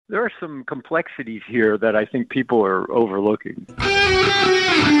there are some complexities here that I think people are overlooking.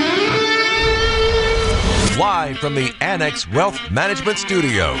 Live from the Annex Wealth Management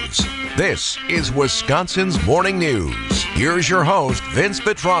Studios, this is Wisconsin's Morning News. Here's your host, Vince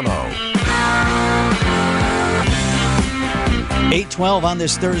Petrano. 8:12 on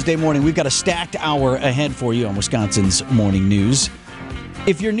this Thursday morning. We've got a stacked hour ahead for you on Wisconsin's Morning News.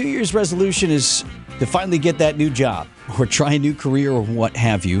 If your New Year's resolution is to finally get that new job or try a new career or what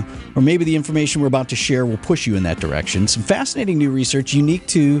have you, or maybe the information we're about to share will push you in that direction, some fascinating new research unique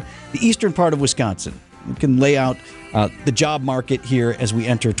to the eastern part of Wisconsin. We can lay out the job market here as we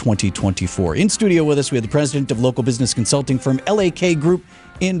enter 2024. In studio with us, we have the president of local business consulting firm LAK Group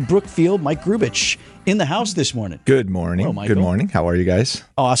in Brookfield, Mike Grubich, in the house this morning. Good morning. Hello, good morning. How are you guys?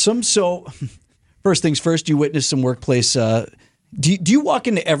 Awesome. So, first things first, you witnessed some workplace. Do you walk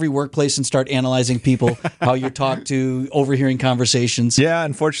into every workplace and start analyzing people, how you're talked to, overhearing conversations? Yeah,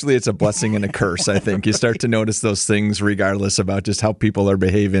 unfortunately, it's a blessing and a curse, I think. You start to notice those things regardless about just how people are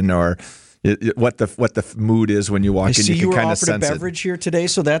behaving or what the mood is when you walk in. You can kind of sense it. You were offered a beverage here today,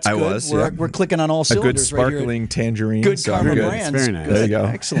 so that's good. I was, we're clicking on all cylinders right here. A good sparkling tangerine. Good Karma brands. Very nice. There you go.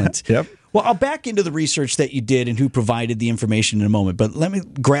 Excellent. Yep. Well, I'll back into the research that you did and who provided the information in a moment, but let me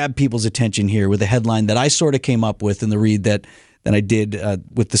grab people's attention here with a headline that I sort of came up with in the read that I did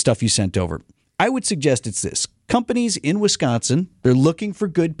with the stuff you sent over. I would suggest it's this. Companies in Wisconsin, they're looking for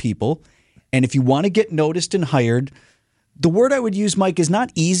good people, and if you want to get noticed and hired, the word I would use, Mike, is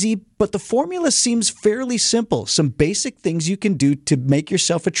not easy, but the formula seems fairly simple. Some basic things you can do to make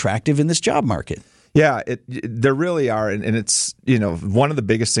yourself attractive in this job market. Yeah, there really are, and it's one of the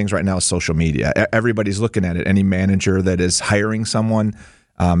biggest things right now is social media. Everybody's looking at it. Any manager that is hiring someone,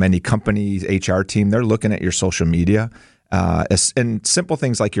 any company's HR team, they're looking at your social media. And simple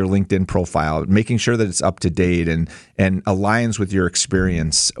things like your LinkedIn profile, making sure that it's up to date and aligns with your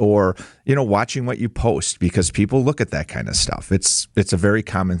experience, or watching what you post, because people look at that kind of stuff. It's a very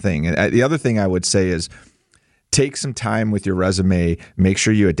common thing. And the other thing I would say is take some time with your resume. Make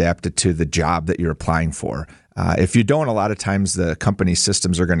sure you adapt it to the job that you're applying for. If you don't, a lot of times the company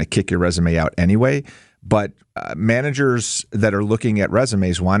systems are going to kick your resume out anyway. But managers that are looking at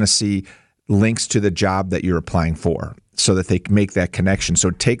resumes want to see links to the job that you're applying for so that they can make that connection.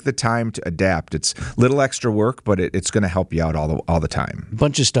 So take the time to adapt. It's little extra work, but it's going to help you out all the time. A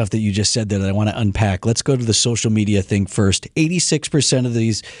bunch of stuff that you just said there that I want to unpack. Let's go to the social media thing first. 86% of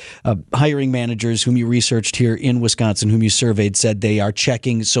these hiring managers whom you researched here in Wisconsin, whom you surveyed, said they are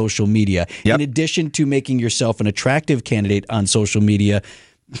checking social media. Yep. In addition to making yourself an attractive candidate on social media,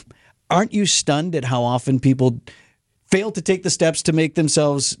 aren't you stunned at how often people fail to take the steps to make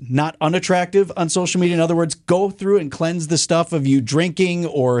themselves not unattractive on social media? In other words, go through and cleanse the stuff of you drinking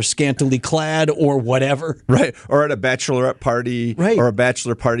or scantily clad or whatever. Right. Or at a bachelorette party or a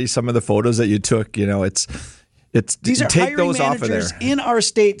bachelor party, some of the photos that you took, these are take hiring those off of there. managers in our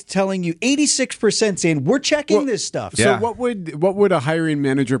state telling you 86% saying we're checking this stuff. So what would a hiring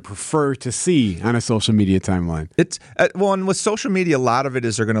manager prefer to see on a social media timeline? It's and with social media, a lot of it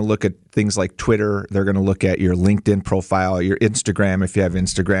is they're going to look at things like Twitter. They're going to look at your LinkedIn profile, your Instagram if you have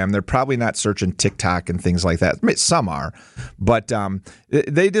Instagram. They're probably not searching TikTok and things like that. I mean, some are, but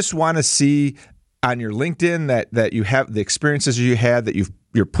they just want to see on your LinkedIn that you have the experiences you had, that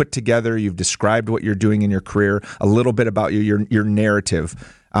you're put together, you've described what you're doing in your career, a little bit about your narrative.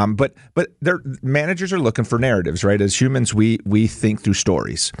 But managers are looking for narratives, right? As humans, we think through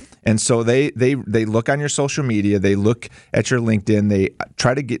stories. And so they look on your social media, they look at your LinkedIn, they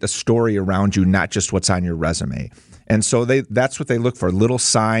try to get a story around you, not just what's on your resume. And so that's what they look for, little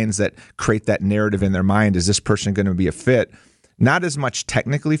signs that create that narrative in their mind. Is this person going to be a fit? Not as much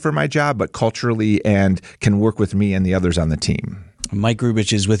technically for my job, but culturally, and can work with me and the others on the team. Mike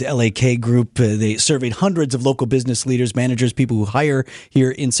Grubich is with LAK Group. They surveyed hundreds of local business leaders, managers, people who hire here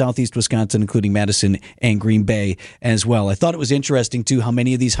in Southeast Wisconsin, including Madison and Green Bay as well. I thought it was interesting, too, how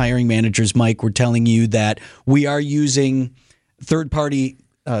many of these hiring managers, Mike, were telling you that we are using third-party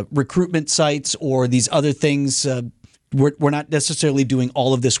recruitment sites or these other things. We're not necessarily doing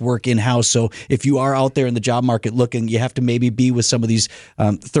all of this work in-house. So if you are out there in the job market looking, you have to maybe be with some of these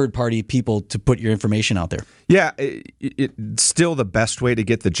third-party people to put your information out there. Yeah, still the best way to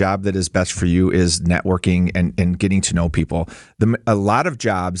get the job that is best for you is networking and getting to know people. A lot of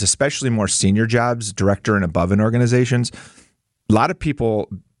jobs, especially more senior jobs, director and above in organizations, a lot of people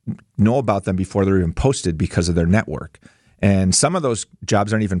know about them before they're even posted because of their network. And some of those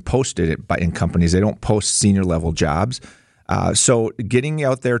jobs aren't even posted in companies. They don't post senior level jobs. So getting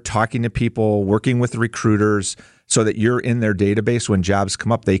out there, talking to people, working with recruiters, so that you're in their database. When jobs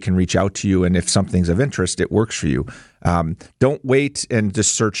come up, they can reach out to you, and if something's of interest, it works for you. Don't wait and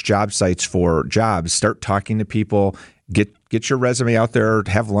just search job sites for jobs. Start talking to people. Get your resume out there.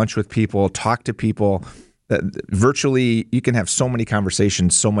 Have lunch with people. Talk to people. Virtually, you can have so many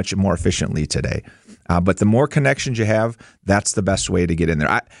conversations so much more efficiently today. But the more connections you have, that's the best way to get in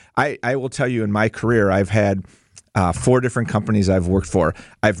there. I will tell you, in my career, I've had 4 different companies I've worked for.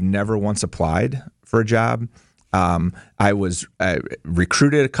 I've never once applied for a job. I was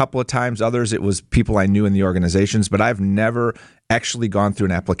recruited a couple of times. Others, it was people I knew in the organizations. But I've never actually gone through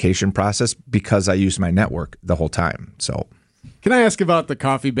an application process because I used my network the whole time. So, can I ask about the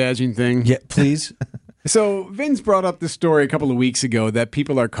coffee badging thing? Yeah, please. So Vince brought up the story a couple of weeks ago that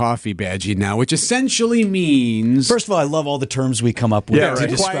people are coffee badging now, which essentially means... First of all, I love all the terms we come up with to right.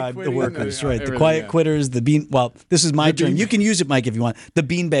 describe the workers. Right, the everything, quiet quitters, the bean... Well, this is my term. You can use it, Mike, if you want. The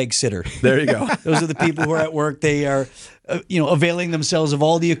beanbag sitter. There you go. Those are the people who are at work. They are... availing themselves of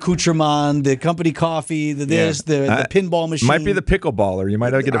all the accoutrement, the company coffee, the pinball machine. Might be the pickleballer. You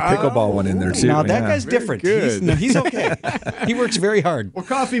might get a pickleball one in there too. Now that guy's different. He's okay. He works very hard. Well,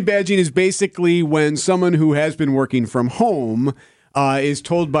 coffee badging is basically when someone who has been working from home is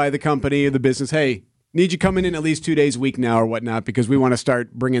told by the company or the business, hey, need you coming in at least 2 days a week now or whatnot, because we want to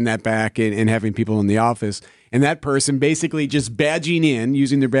start bringing that back and having people in the office. And that person basically just badging in,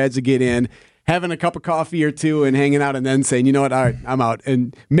 using their badge to get in, having a cup of coffee or two and hanging out, and then saying, you know what, all right, I'm out.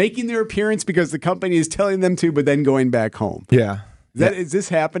 And making their appearance because the company is telling them to, but then going back home. Yeah. Is this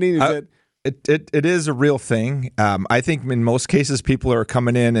happening? It is a real thing. I think in most cases, people are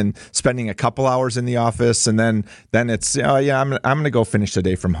coming in and spending a couple hours in the office, and then it's, I'm going to go finish the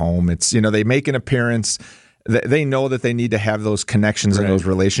day from home. It's, they make an appearance. They know that they need to have those connections and those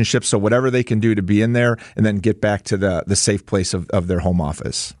relationships. So whatever they can do to be in there and then get back to the safe place of their home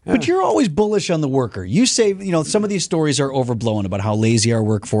office. But you're always bullish on the worker. You say, some of these stories are overblown about how lazy our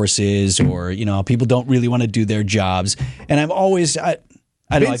workforce is, or, people don't really want to do their jobs. And I'm always...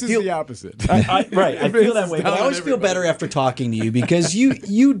 I feel the opposite. I feel that way. But I always feel better after talking to you, because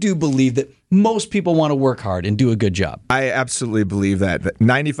you do believe that most people want to work hard and do a good job. I absolutely believe that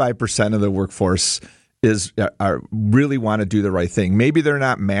 95% of the workforce really want to do the right thing. Maybe they're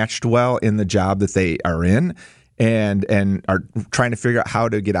not matched well in the job that they are in, and are trying to figure out how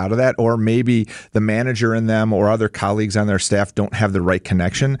to get out of that, or maybe the manager in them or other colleagues on their staff don't have the right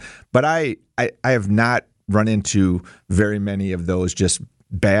connection. But I have not run into very many of those just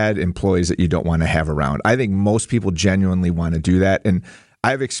bad employees that you don't want to have around. I think most people genuinely want to do that, and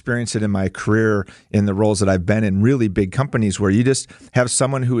I've experienced it in my career in the roles that I've been in really big companies, where you just have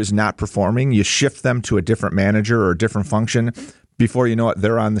someone who is not performing, you shift them to a different manager or a different function. Before you know it,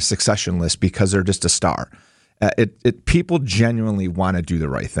 they're on the succession list because they're just a star. People genuinely want to do the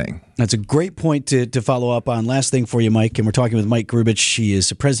right thing. That's a great point to follow up on. Last thing for you, Mike, and we're talking with Mike Grubich. He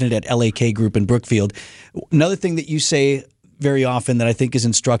is president at LAK Group in Brookfield. Another thing that you say very often that I think is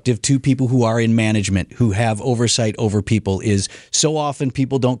instructive to people who are in management, who have oversight over people, is so often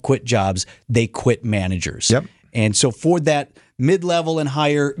people don't quit jobs, they quit managers. Yep. And so for that mid-level and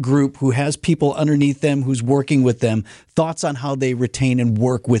higher group who has people underneath them, who's working with them, thoughts on how they retain and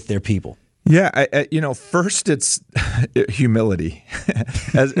work with their people? Yeah, first it's humility.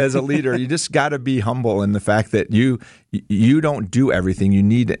 As a leader, you just got to be humble in the fact that you don't do everything. You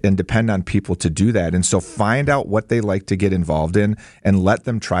need and depend on people to do that. And so find out what they like to get involved in and let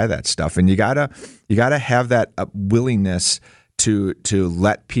them try that stuff. And you gotta have that willingness to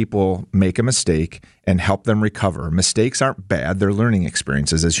let people make a mistake and help them recover. Mistakes aren't bad; they're learning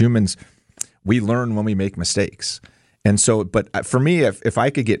experiences. As humans, we learn when we make mistakes. And so, but for me, if I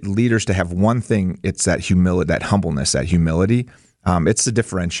could get leaders to have one thing, it's that humility, that humbleness, that humility. It's the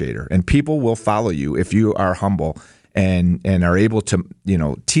differentiator, and people will follow you if you are humble and are able to,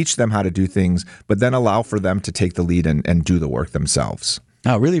 teach them how to do things, but then allow for them to take the lead and do the work themselves.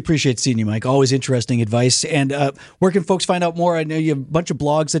 I really appreciate seeing you, Mike. Always interesting advice. And where can folks find out more? I know you have a bunch of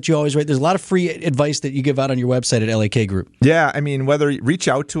blogs that you always write. There's a lot of free advice that you give out on your website at LAK Group. Yeah, whether you reach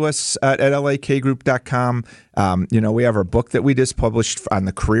out to us at lakgroup.com. We have our book that we just published on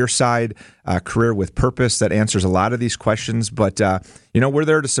the career side, Career with Purpose, that answers a lot of these questions. But, we're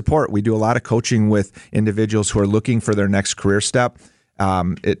there to support. We do a lot of coaching with individuals who are looking for their next career step.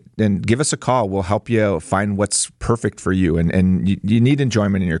 And give us a call. We'll help you find what's perfect for you. And you need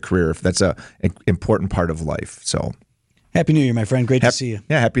enjoyment in your career if that's an important part of life. So, Happy New Year, my friend. Great to see you.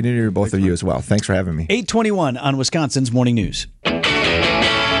 Yeah, Happy New Year to both of you as well. Thanks for having me. 8:21 on Wisconsin's Morning News.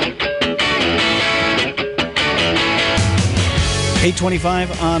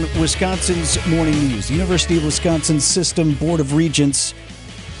 8:25 on Wisconsin's Morning News. The University of Wisconsin System Board of Regents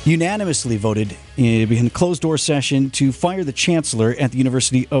unanimously voted in a closed-door session to fire the chancellor at the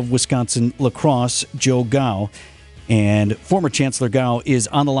University of Wisconsin-La Crosse, Joe Gow. And former Chancellor Gow is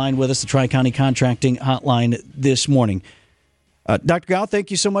on the line with us, the Tri-County Contracting Hotline this morning. Dr. Gow,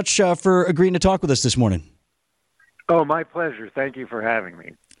 thank you so much for agreeing to talk with us this morning. Oh, my pleasure. Thank you for having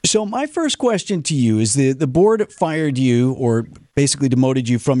me. So my first question to you is the board fired you, or basically demoted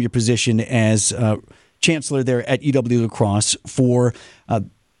you from your position as chancellor there at UW-La Crosse for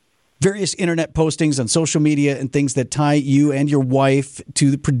various internet postings on social media and things that tie you and your wife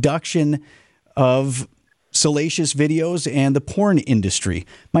to the production of salacious videos and the porn industry.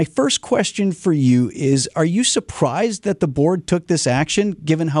 My first question for you is, are you surprised that the board took this action,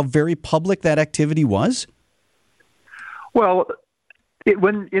 given how very public that activity was? Well,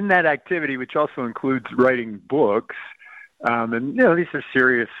 when in that activity, which also includes writing books, and these are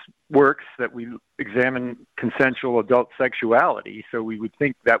serious works that we examine consensual adult sexuality, so we would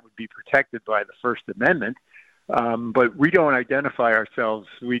think that would be protected by the First Amendment. But we don't identify ourselves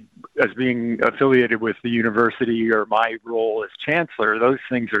as being affiliated with the university or my role as chancellor. Those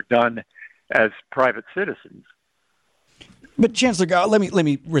things are done as private citizens. But Chancellor Gow, let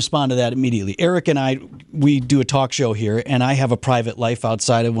me respond to that immediately. Eric and I, we do a talk show here, and I have a private life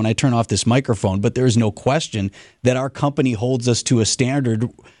outside of when I turn off this microphone, but there is no question that our company holds us to a standard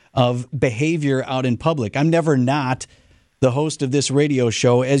of behavior out in public. I'm never not the host of this radio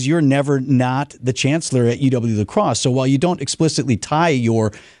show, as you're never not the chancellor at UW-La Crosse. So while you don't explicitly tie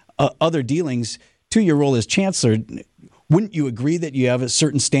your other dealings to your role as chancellor, wouldn't you agree that you have a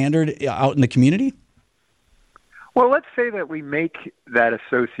certain standard out in the community? Well, let's say that we make that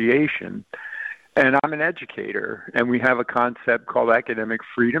association, and I'm an educator, and we have a concept called academic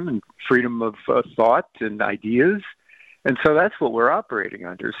freedom and freedom of thought and ideas, and so that's what we're operating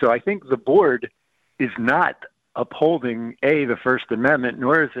under. So I think the board is not upholding, the First Amendment,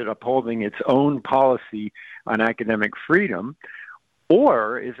 nor is it upholding its own policy on academic freedom,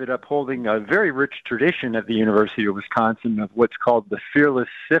 or is it upholding a very rich tradition at the University of Wisconsin of what's called the fearless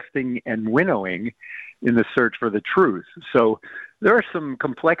sifting and winnowing in the search for the truth. So there are some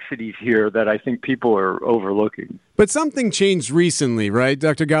complexities here that I think people are overlooking. But something changed recently, right,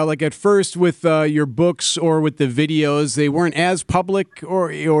 Dr. Gow? Like at first with your books or with the videos, they weren't as public,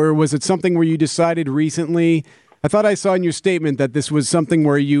 or was it something where you decided recently? I thought I saw in your statement that this was something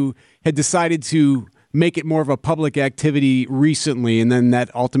where you had decided to make it more of a public activity recently, and then that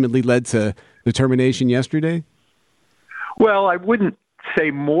ultimately led to the termination yesterday? Well, I wouldn't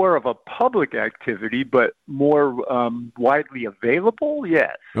say more of a public activity, but more widely available,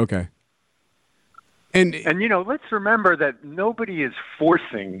 yes. Okay. And let's remember that nobody is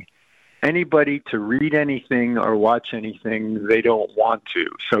forcing anybody to read anything or watch anything they don't want to.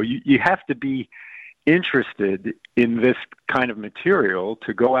 So you have to be interested in this kind of material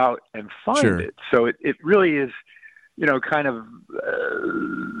to go out and find it. So it really is, kind of,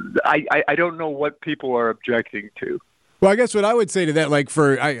 I don't know what people are objecting to. Well, I guess what I would say to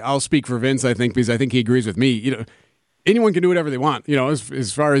that, I'll speak for Vince, I think, because I think he agrees with me. Anyone can do whatever they want.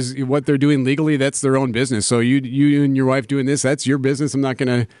 As far as what they're doing legally, that's their own business. So you and your wife doing this, that's your business. I'm not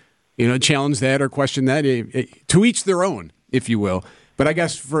going to, challenge that or question that. To each their own, if you will. But I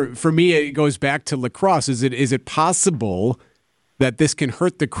guess for me, it goes back to La Crosse. Is it possible that this can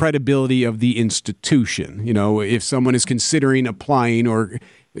hurt the credibility of the institution? If someone is considering applying, or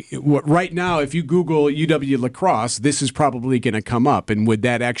right now, if you Google UW-La Crosse, this is probably going to come up. And would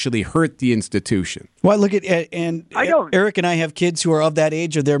that actually hurt the institution? Well, look at, and Eric and I have kids who are of that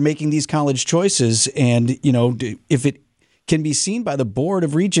age, or they're making these college choices. And, if it can be seen by the Board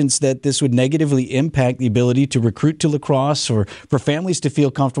of Regents that this would negatively impact the ability to recruit to La Crosse, or for families to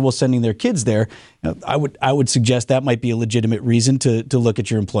feel comfortable sending their kids there, I would suggest that might be a legitimate reason to look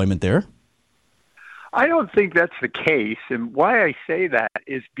at your employment there. I don't think that's the case. And why I say that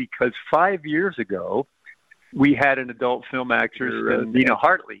is because 5 years ago, we had an adult film actress, Nina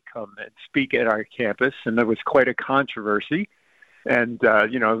Hartley, come and speak at our campus, and there was quite a controversy, and,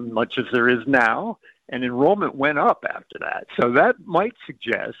 much as there is now, and enrollment went up after that. So that might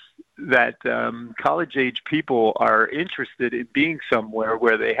suggest that college-age people are interested in being somewhere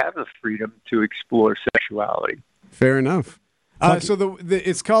where they have the freedom to explore sexuality. Fair enough. So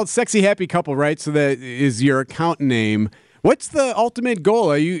it's called Sexy Happy Couple, right? So that is your account name. What's the ultimate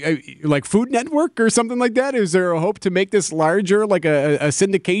goal? Are you like Food Network or something like that? Is there a hope to make this larger, like a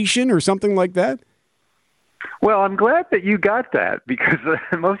syndication or something like that? Well, I'm glad that you got that, because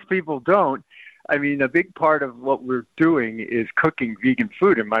most people don't. I mean, a big part of what we're doing is cooking vegan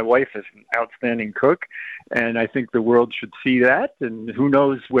food, and my wife is an outstanding cook, and I think the world should see that, and who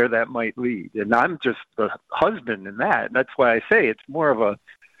knows where that might lead. And I'm just the husband in that. That's why I say it's more of a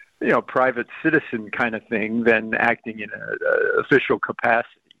private citizen kind of thing than acting in an official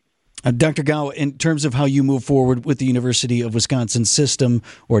capacity. Dr. Gow, in terms of how you move forward with the University of Wisconsin system,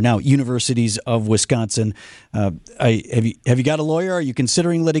 or now Universities of Wisconsin, have you got a lawyer? Are you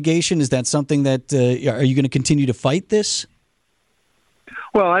considering litigation? Is that something that are you going to continue to fight this?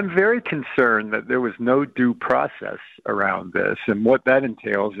 Well, I'm very concerned that there was no due process around this, and what that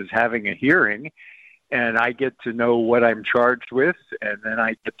entails is having a hearing, and I get to know what I'm charged with, and then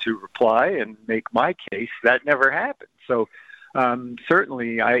I get to reply and make my case. That never happened. So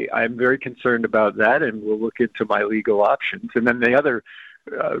certainly I'm very concerned about that, and we'll look into my legal options. And then the other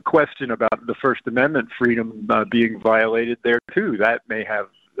question about the First Amendment freedom being violated there, too, that may have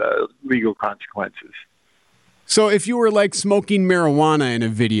legal consequences. So if you were like smoking marijuana in a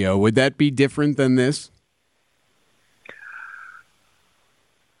video, would that be different than this?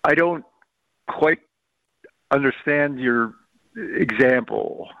 I don't quite understand your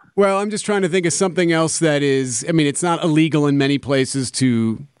example. Well, I'm just trying to think of something else that is, I mean, it's not illegal in many places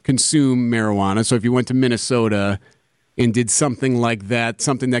to consume marijuana. So if you went to Minnesota and did something like that,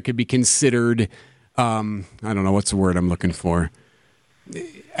 something that could be considered, I don't know, what's the word I'm looking for?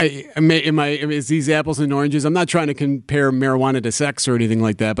 Is these apples and oranges? I'm not trying to compare marijuana to sex or anything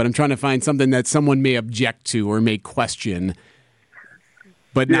like that, but I'm trying to find something that someone may object to or may question,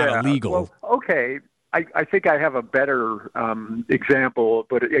 but not illegal. Well, okay. I think I have a better example,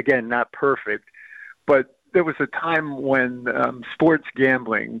 but again, not perfect. But there was a time when sports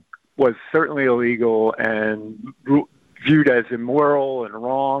gambling was certainly illegal and viewed as immoral and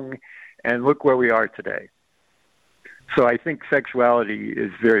wrong, and look where we are today. So I think sexuality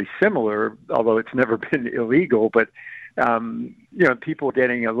is very similar, although it's never been illegal, but people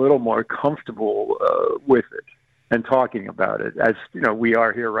getting a little more comfortable with it and talking about it, as we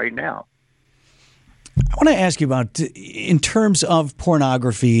are here right now. I want to ask you about, in terms of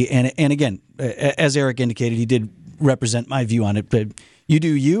pornography, and again, as Eric indicated, he did represent my view on it, but you do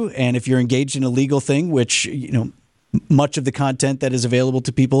you, and if you're engaged in a legal thing, which, much of the content that is available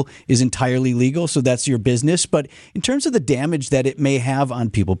to people is entirely legal, so that's your business. But in terms of the damage that it may have on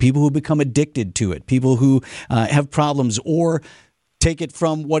people who become addicted to it, people who have problems or take it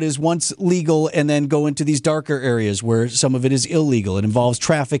from what is once legal and then go into these darker areas where some of it is illegal. It involves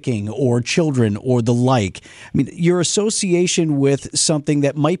trafficking or children or the like. I mean, your association with something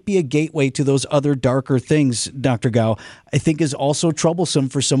that might be a gateway to those other darker things, Dr. Gow, I think is also troublesome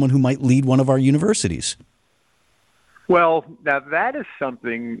for someone who might lead one of our universities. Well, now that is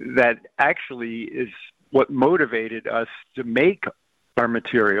something that actually is what motivated us to make our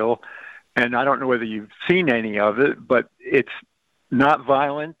material. And I don't know whether you've seen any of it, but it's not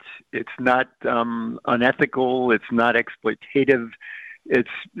violent. It's not unethical. It's not exploitative. It's,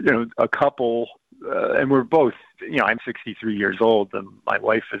 a couple, and we're both, I'm 63 years old and my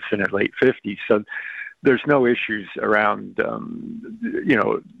wife is in her late 50s. So there's no issues around,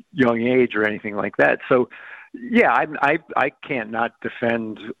 young age or anything like that. So, yeah, I can't not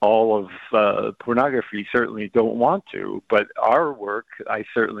defend all of pornography. Certainly don't want to, but our work, I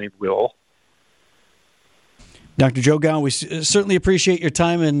certainly will. Dr. Joe Gow, we certainly appreciate your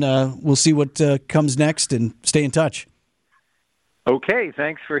time, and we'll see what comes next, and stay in touch. Okay,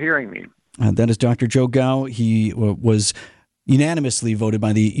 thanks for hearing me. That is Dr. Joe Gow. He was unanimously voted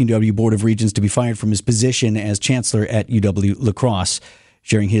by the UW Board of Regents to be fired from his position as chancellor at UW-La Crosse,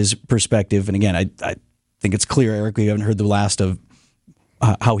 sharing his perspective. And again, I think it's clear, Eric, we haven't heard the last of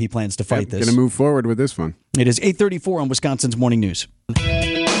how he plans to fight this. Going to move forward with this one. It is 8:34 on Wisconsin's Morning News.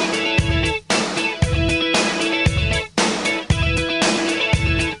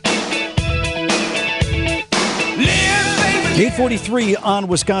 8:43 on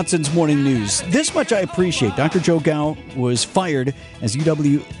Wisconsin's Morning News. This much I appreciate. Dr. Joe Gow was fired as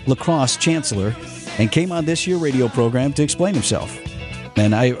UW-La Crosse Chancellor and came on this year's radio program to explain himself.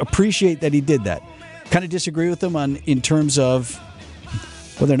 And I appreciate that he did that. Kind of disagree with him in terms of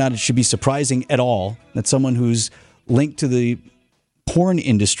whether or not it should be surprising at all that someone who's linked to the porn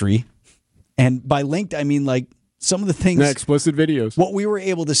industry, and by linked I mean like some of the things... explicit videos. What we were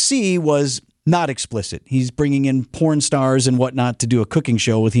able to see was not explicit. He's bringing in porn stars and whatnot to do a cooking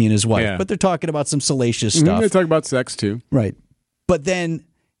show with he and his wife. Yeah. But they're talking about some salacious stuff. They talk about sex too. Right. But then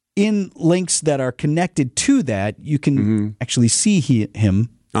in links that are connected to that, you can actually see him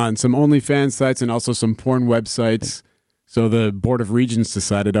on some OnlyFans sites and also some porn websites. So the Board of Regents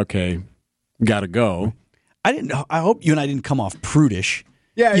decided, okay, gotta go. I hope you and I didn't come off prudish.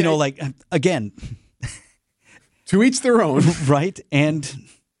 Yeah. Like, again. To each their own. Right. And,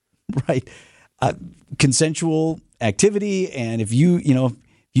 right. Consensual activity. And if you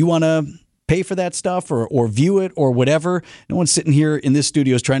want to pay for that stuff or view it or whatever. No one's sitting here in this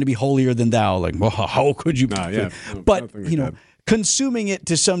studio is trying to be holier than thou. Like, well, how could you? But, consuming it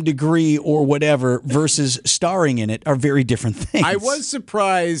to some degree or whatever versus starring in it are very different things. I was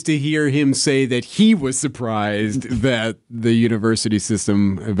surprised to hear him say that he was surprised that the university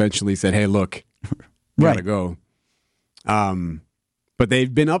system eventually said, hey, look, you gotta go. But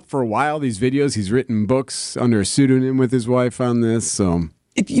they've been up for a while, these videos. He's written books under a pseudonym with his wife on this. So,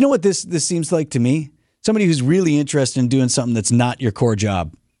 you know what this seems like to me? Somebody who's really interested in doing something that's not your core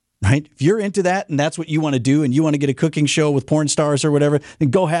job. Right? If you're into that and that's what you want to do and you want to get a cooking show with porn stars or whatever, then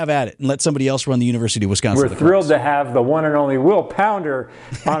go have at it and let somebody else run the University of Wisconsin. We're thrilled to have the one and only Will Pounder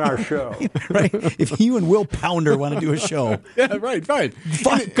on our show. Right? If you and Will Pounder want to do a show. Yeah, right, fine.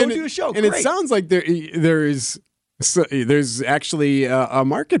 Go do a show. And it sounds like there's actually a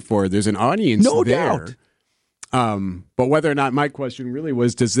market for it. There's an audience there. No doubt. But whether or not, my question really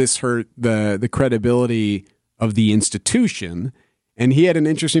was, does this hurt the credibility of the institution? And he had an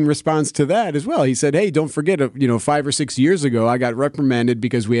interesting response to that as well. He said, hey, don't forget, 5 or 6 years ago, I got reprimanded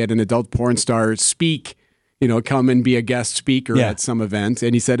because we had an adult porn star speak, come and be a guest speaker at some event.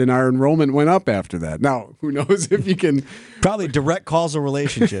 And he said, and our enrollment went up after that. Now, who knows if you can... Probably direct causal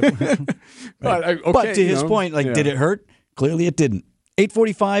relationship. But to his point, did it hurt? Clearly it didn't.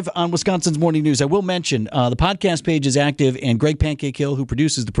 8:45 on Wisconsin's Morning News. I will mention the podcast page is active, and Greg Pancake Hill, who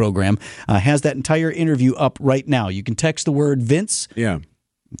produces the program, has that entire interview up right now. You can text the word Vince. Yeah.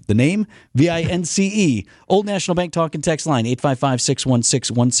 The name, VINCE. Old National Bank talk and text line,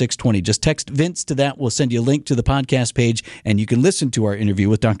 855-616-1620. Just text Vince to that. We'll send you a link to the podcast page, and you can listen to our interview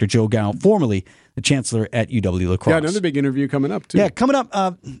with Dr. Joe Gow, formerly the chancellor at UW-La Crosse. Yeah, another big interview coming up, too. Yeah, coming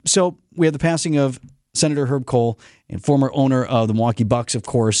up. So we have the passing of Senator Herb Kohl, and former owner of the Milwaukee Bucks, of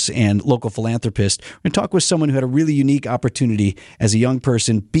course, and local philanthropist. We're going to talk with someone who had a really unique opportunity as a young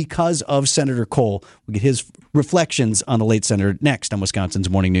person because of Senator Kohl. We'll get his reflections on the late senator next on Wisconsin's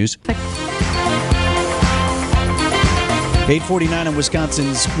Morning News. 8:49 on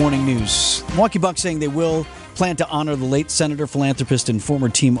Wisconsin's Morning News. Milwaukee Bucks saying they will plan to honor the late senator, philanthropist, and former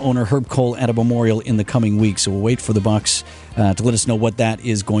team owner Herb Kohl at a memorial in the coming weeks. So we'll wait for the Bucks to let us know what that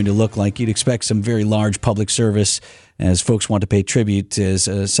is going to look like. You'd expect some very large public service as folks want to pay tribute as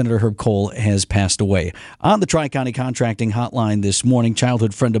Senator Herb Kohl has passed away. On the Tri-County Contracting Hotline this morning,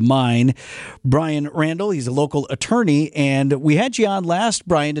 childhood friend of mine, Brian Randall. He's a local attorney, and we had you on last,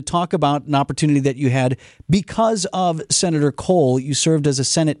 Brian, to talk about an opportunity that you had because of Senator Kohl. You served as a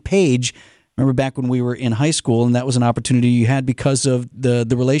Senate page. Remember back when we were in high school, and that was an opportunity you had because of the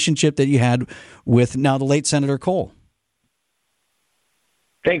relationship that you had with now the late Senator Kohl.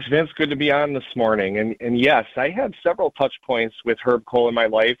 Thanks, Vince. Good to be on this morning. And yes, I had several touch points with Herb Kohl in my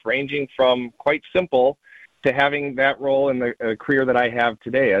life, ranging from quite simple to having that role in the career that I have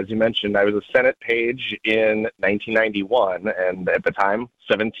today. As you mentioned, I was a Senate page in 1991, and at the time,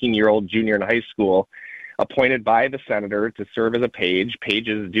 17-year-old junior in high school, appointed by the senator to serve as a page.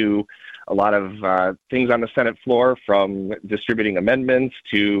 Pages do a lot of things on the Senate floor, from distributing amendments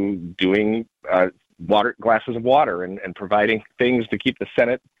to doing glasses of water and providing things to keep the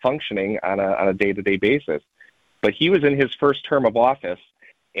Senate functioning on a day-to-day basis. But he was in his first term of office,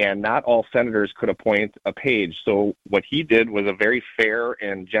 and not all senators could appoint a page. So what he did was a very fair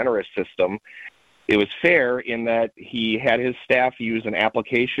and generous system. It was fair in that he had his staff use an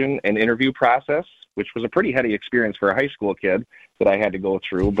application and interview process, which was a pretty heady experience for a high school kid that I had to go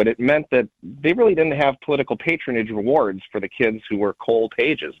through, but it meant that they really didn't have political patronage rewards for the kids who were Kohl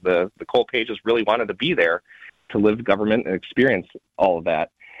pages. The Kohl pages really wanted to be there to live government and experience all of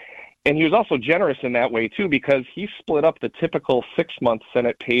that. And he was also generous in that way, too, because he split up the typical 6-month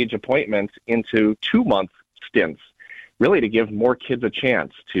Senate page appointment into 2-month stints, really to give more kids a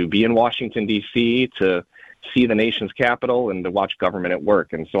chance to be in Washington, D.C., to see the nation's capital, and to watch government at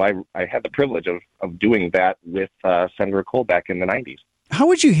work. And so I had the privilege of doing that with Senator Kohl back in the 90s. How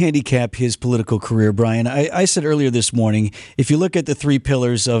would you handicap his political career, Brian? I said earlier this morning, if you look at the 3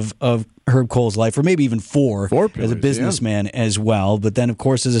 pillars of Herb Kohl's life, or maybe even 4 pillars, as a businessman as well, but then, of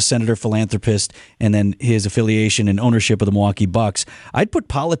course, as a senator, philanthropist, and then his affiliation and ownership of the Milwaukee Bucks, I'd put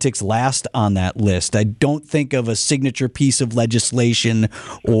politics last on that list. I don't think of a signature piece of legislation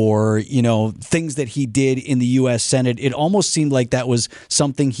or, things that he did in the U.S. Senate. It almost seemed like that was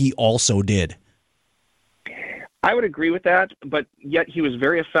something he also did. I would agree with that, but yet he was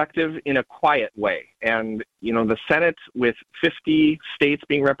very effective in a quiet way. And, the Senate, with 50 states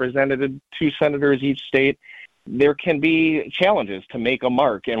being represented, 2 senators each state, there can be challenges to make a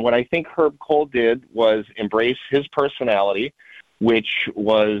mark. And what I think Herb Kohl did was embrace his personality, which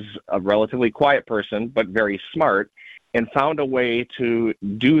was a relatively quiet person, but very smart. and found a way to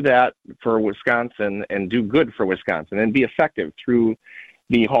do that for Wisconsin and do good for Wisconsin and be effective through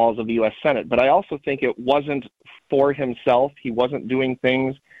the halls of the U.S. Senate. But I also think it wasn't for himself. He wasn't doing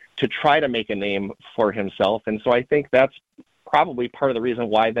things to try to make a name for himself. And so I think that's probably part of the reason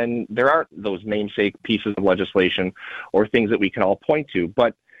why then there aren't those namesake pieces of legislation or things that we can all point to.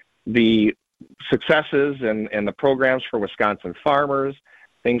 But the successes and the programs for Wisconsin farmers,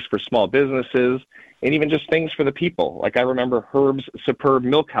 things for small businesses, and even just things for the people. Like I remember Herb's superb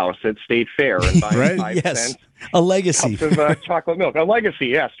milk house at State Fair and buying Right? 5 Yes. cents A legacy. cups of chocolate milk. A legacy,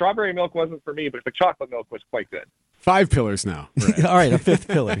 yeah. Strawberry milk wasn't for me, but the chocolate milk was quite good. 5 pillars now. All right, a fifth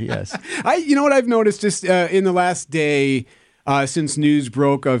pillar, yes. You know what I've noticed just in the last day since news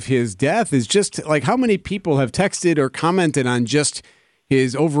broke of his death is just like how many people have texted or commented on just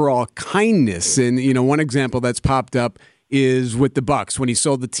his overall kindness. And, you know, one example that's popped up is with the Bucks when he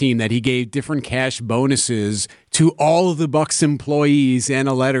sold the team, that he gave different cash bonuses to all of the Bucks employees and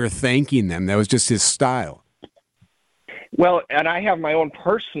a letter thanking them. That was just his style. Well, and I have my own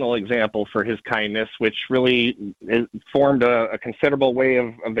personal example for his kindness, which really formed a considerable way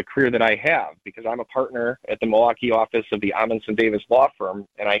of the career that I have, because I'm a partner at the Milwaukee office of the Amundsen Davis Law Firm,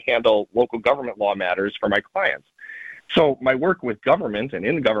 and I handle local government law matters for my clients. So my work with government and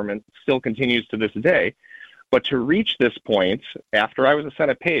in government still continues to this day. But to reach this point, after I was a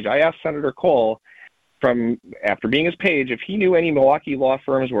Senate page, I asked Senator Kohl, after being his page, if he knew any Milwaukee law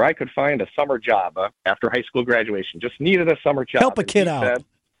firms where I could find a summer job after high school graduation. Just needed a summer job. Help a kid out. Said,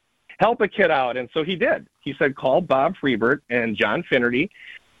 help a kid out. And so he did. He said, call Bob Freebert and John Finnerty.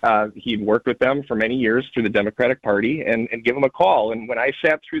 He'd worked with them for many years through the Democratic Party, and give them a call. And when I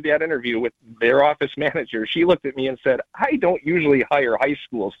sat through that interview with their office manager, she looked at me and said, I don't usually hire high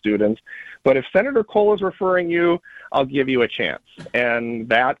school students, but if Senator Kohl is referring you, I'll give you a chance. And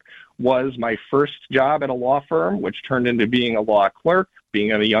that was my first job at a law firm, which turned into being a law clerk,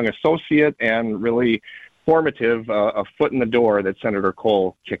 being a young associate, and really formative, a foot in the door that Senator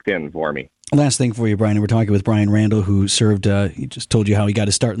Kohl kicked in for me. Last thing for you, Brian. We're talking with Brian Randall, who served, he just told you how he got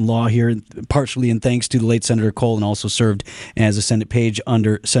his start in law here, partially in thanks to the late Senator Kohl, and also served as a Senate page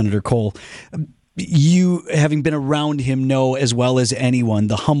under Senator Kohl. You, having been around him, know as well as anyone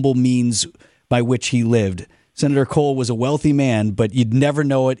the humble means by which he lived. Senator Kohl was a wealthy man, but you'd never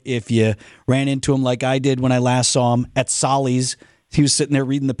know it if you ran into him like I did when I last saw him at Solly's. He was sitting there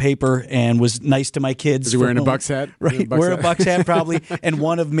reading the paper and was nice to my kids. Was he wearing a Bucks hat? Right, wearing a Bucks hat probably, and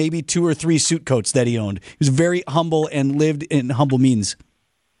one of maybe 2 or 3 suit coats that he owned. He was very humble and lived in humble means.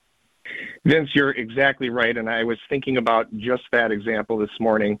 Vince, you're exactly right, and I was thinking about just that example this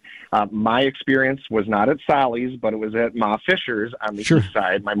morning. My experience was not at Solly's, but it was at Ma Fisher's on the east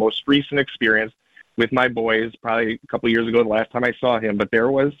side, my most recent experience with my boys, probably a couple of years ago, the last time I saw him. But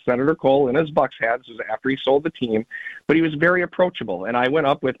there was Senator Kohl in his Bucks hat. This was after he sold the team, but he was very approachable. And I went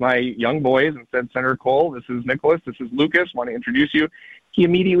up with my young boys and said, Senator Kohl, this is Nicholas, this is Lucas, want to introduce you. He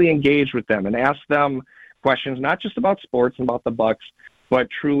immediately engaged with them and asked them questions, not just about sports and about the Bucks, but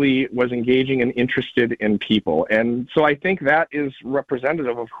truly was engaging and interested in people. And so I think that is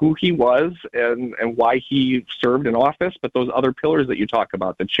representative of who he was and why he served in office. But those other pillars that you talk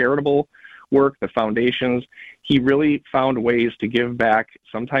about, the charitable work, the foundations, he really found ways to give back,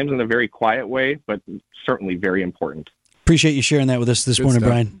 sometimes in a very quiet way, but certainly very important. Appreciate you sharing that with us this morning,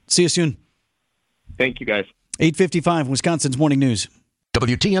 Brian. See you soon. Thank you, guys. 8:55, Wisconsin's Morning News.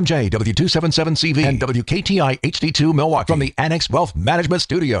 WTMJ, W277CV, and WKTI HD2 Milwaukee from the Annex Wealth Management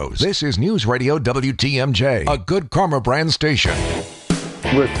Studios. This is News Radio WTMJ, a good karma brand station.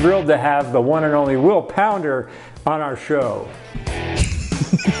 We're thrilled to have the one and only Will Pounder on our show.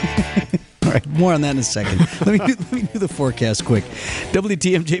 All right, more on that in a second. Let me do the forecast quick.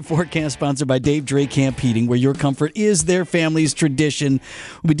 WTMJ forecast sponsored by Dave Dre Camp Heating, where your comfort is their family's tradition.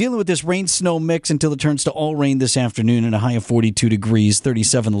 We'll be dealing with this rain-snow mix until it turns to all rain this afternoon and a high of 42 degrees,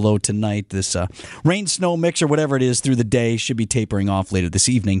 37 the low tonight. This rain-snow mix or whatever it is through the day should be tapering off later this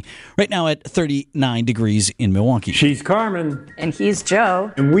evening. Right now at 39 degrees in Milwaukee. She's Carmen. And he's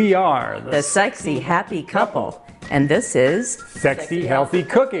Joe. And we are the sexy, happy couple. And this is Sexy Healthy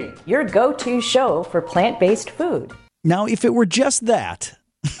Cooking, your go-to show for plant-based food. Now, if it were just that,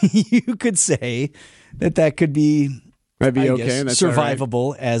 you could say that could be, that'd be okay. That's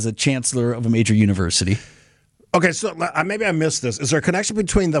survivable as a chancellor of a major university. Okay, so maybe I missed this. Is there a connection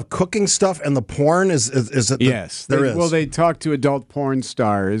between the cooking stuff and the porn? Is it? Yes, there is. Well, they talk to adult porn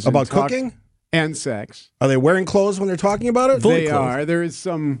stars about cooking and sex. Are they wearing clothes when they're talking about it? They are. There is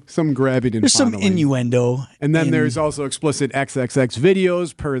some grabbing and there's fondling. Some innuendo. And then there's also explicit XXX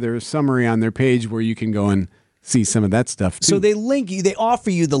videos per their summary on their page where you can go and see some of that stuff too. So they offer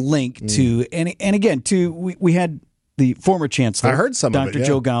you the link to, and again, we had the former chancellor, I heard some of Dr. it, yeah.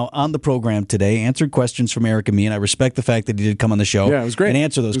 Joe Gow, on the program today, answered questions from Eric and me, and I respect the fact that he did come on the show it was great. and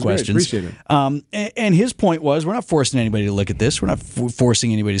answer those It was great. questions. Appreciate it. And his point was, we're not forcing anybody to look at this. We're not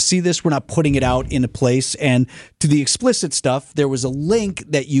forcing anybody to see this. We're not putting it out into place. And to the explicit stuff, there was a link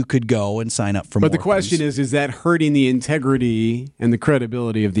that you could go and sign up for more. But the question is that hurting the integrity and the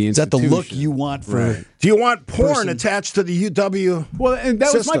credibility of the Is that institution? the look you want for... Right. Do you want porn attached to the UW Well, and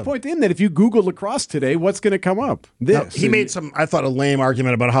that was my system? point to him, that if you Google lacrosse today, what's going to come up? This. Now, he made some, I thought, a lame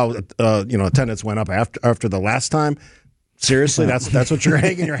argument about how attendance went up after the last time. Seriously, that's what you're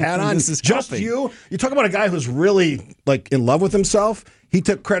hanging your hat on? This is Just helping. you? You talk about a guy who's really in love with himself. He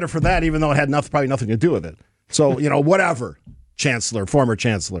took credit for that, even though it had probably nothing to do with it. So, whatever. Chancellor, former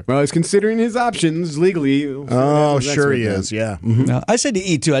chancellor. Well, he's considering his options legally. Oh, sure he is. Yeah. Mm-hmm. No, I said to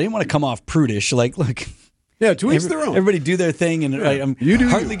E too, I didn't want to come off prudish. Look, Yeah, to each their own. Everybody do their thing, and I'm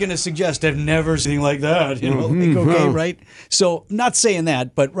hardly going to suggest I've never seen anything like that. Okay, right? So, not saying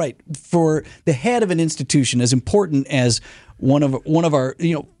that, but right, for the head of an institution as important as one of our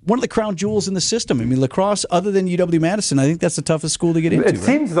one of the crown jewels in the system. I mean, lacrosse, other than UW-Madison, I think that's the toughest school to get into. It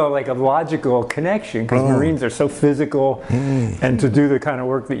seems, though, like a logical connection because Marines are so physical, and to do the kind of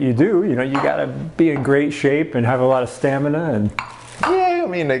work that you do, you got to be in great shape and have a lot of stamina. And yeah, I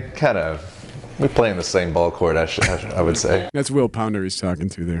mean, we play in the same ball court, I would say. That's Will Pounder he's talking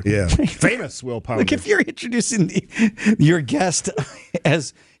to there. Yeah. Famous Will Pounder. Like if you're introducing your guest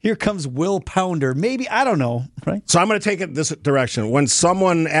as here comes Will Pounder, maybe, I don't know, right? So I'm going to take it this direction. When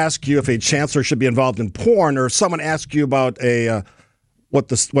someone asks you if a chancellor should be involved in porn, or someone asks you about what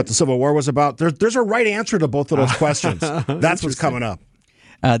the Civil War was about, there's a right answer to both of those questions. That's what's coming up.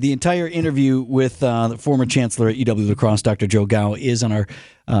 The entire interview with the former chancellor at UW La Crosse, Dr. Joe Gow, is on our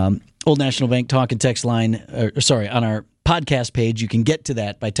Old National Bank talk and text line, on our podcast page. You can get to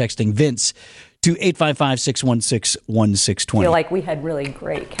that by texting Vince to 855-616-1620. I feel like we had really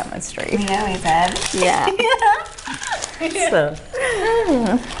great chemistry. Yeah, we did. Yeah. So,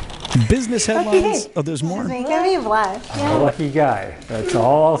 Business headlines. Okay. Oh, there's more? Making me blush. a lucky guy. That's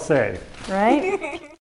all I'll say. right?